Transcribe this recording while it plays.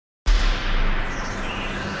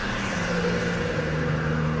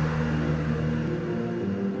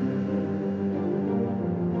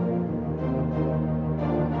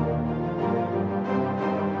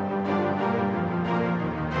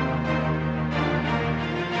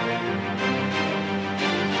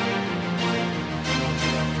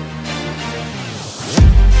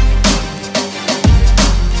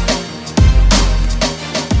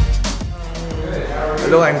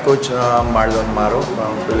Hello, I'm Coach Marlon Maro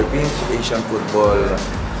from Philippines, Asian Football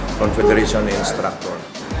Confederation instructor.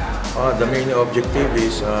 The main objective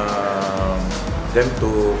is them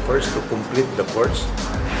to first to complete the course,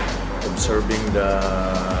 observing the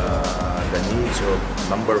needs of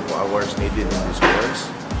number of hours needed in this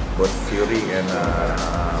course, both theory and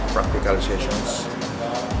practical sessions,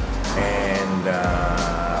 and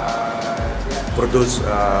produce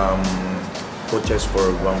coaches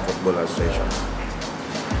for Guam Football Association.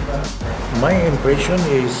 My impression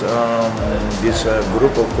is this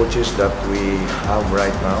group of coaches that we have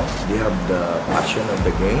right now, they have the passion of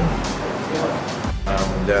the game.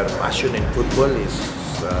 Their passion in football is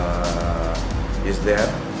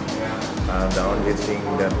there. The only thing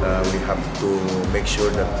that we have to make sure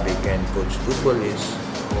that they can coach football is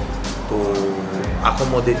to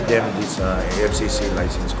accommodate them this AFC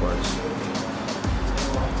license course.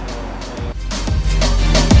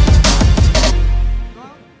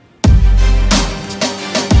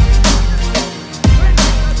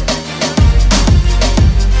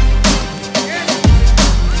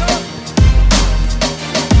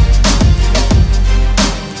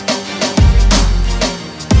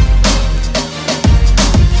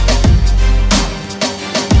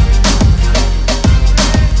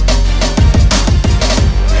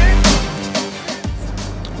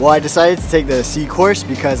 Well, I decided to take the C course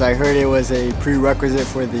because I heard it was a prerequisite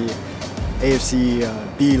for the AFC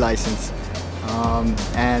B license.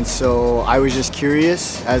 And so I was just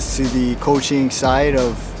curious as to the coaching side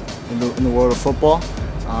of in the world of football.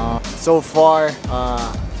 So far,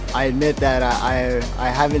 I admit that I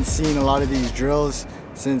haven't seen a lot of these drills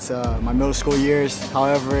since my middle school years.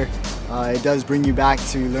 However, it does bring you back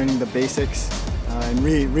to learning the basics and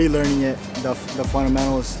relearning it, the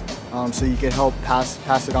fundamentals. So you can help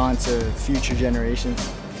pass it on to future generations.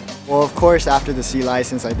 Well, of course, after the C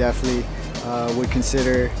license, I definitely would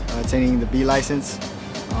consider attaining the B license,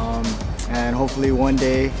 and hopefully one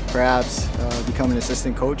day, perhaps, become an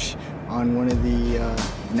assistant coach on one of the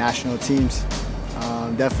national teams.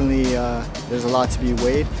 Definitely, there's a lot to be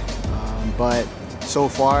weighed, but so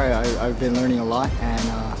far, I've been learning a lot, and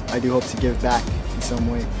I do hope to give back in some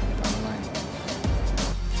way.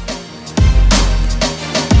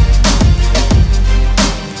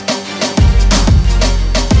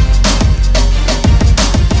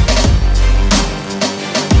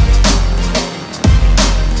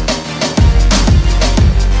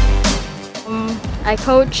 I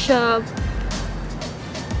coach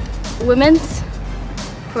women's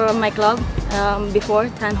for my club before,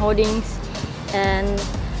 Tan Holdings, and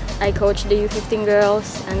I coach the U15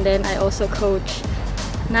 girls, and then I also coach,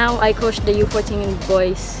 now I coach the U14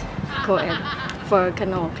 boys co-ed for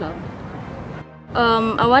Canoa Club.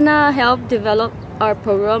 I want to help develop our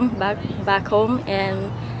program back home, and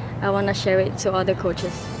I want to share it to other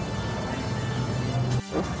coaches.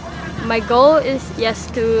 My goal is, yes,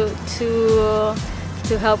 to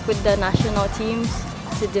help with the national teams,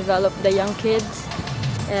 to develop the young kids,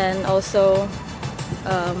 and also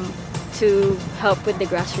to help with the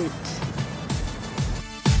grassroots.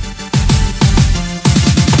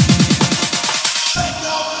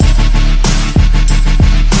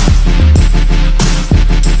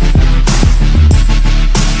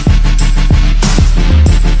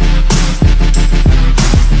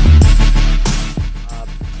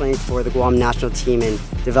 Playing for the Guam national team and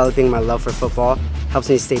developing my love for football helps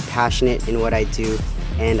me stay passionate in what I do,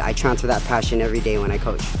 and I transfer that passion every day when I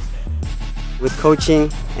coach. With coaching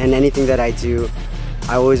and anything that I do,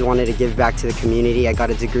 I always wanted to give back to the community. I got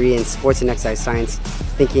a degree in sports and exercise science,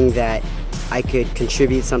 thinking that I could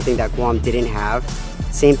contribute something that Guam didn't have.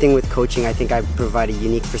 Same thing with coaching. I think I provide a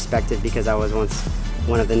unique perspective because I was once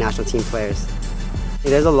one of the national team players.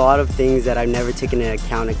 There's a lot of things that I've never taken into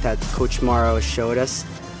account that Coach Maro showed us.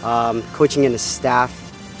 Coaching in the staff,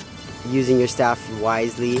 using your staff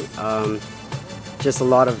wisely, just a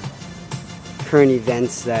lot of current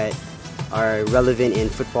events that are relevant in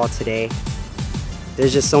football today.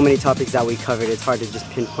 There's just so many topics that we covered, it's hard to just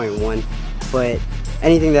pinpoint one, but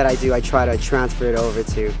anything that I do, I try to transfer it over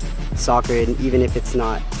to soccer, and even if it's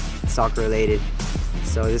not soccer related.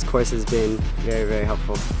 So this course has been very, very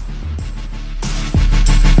helpful.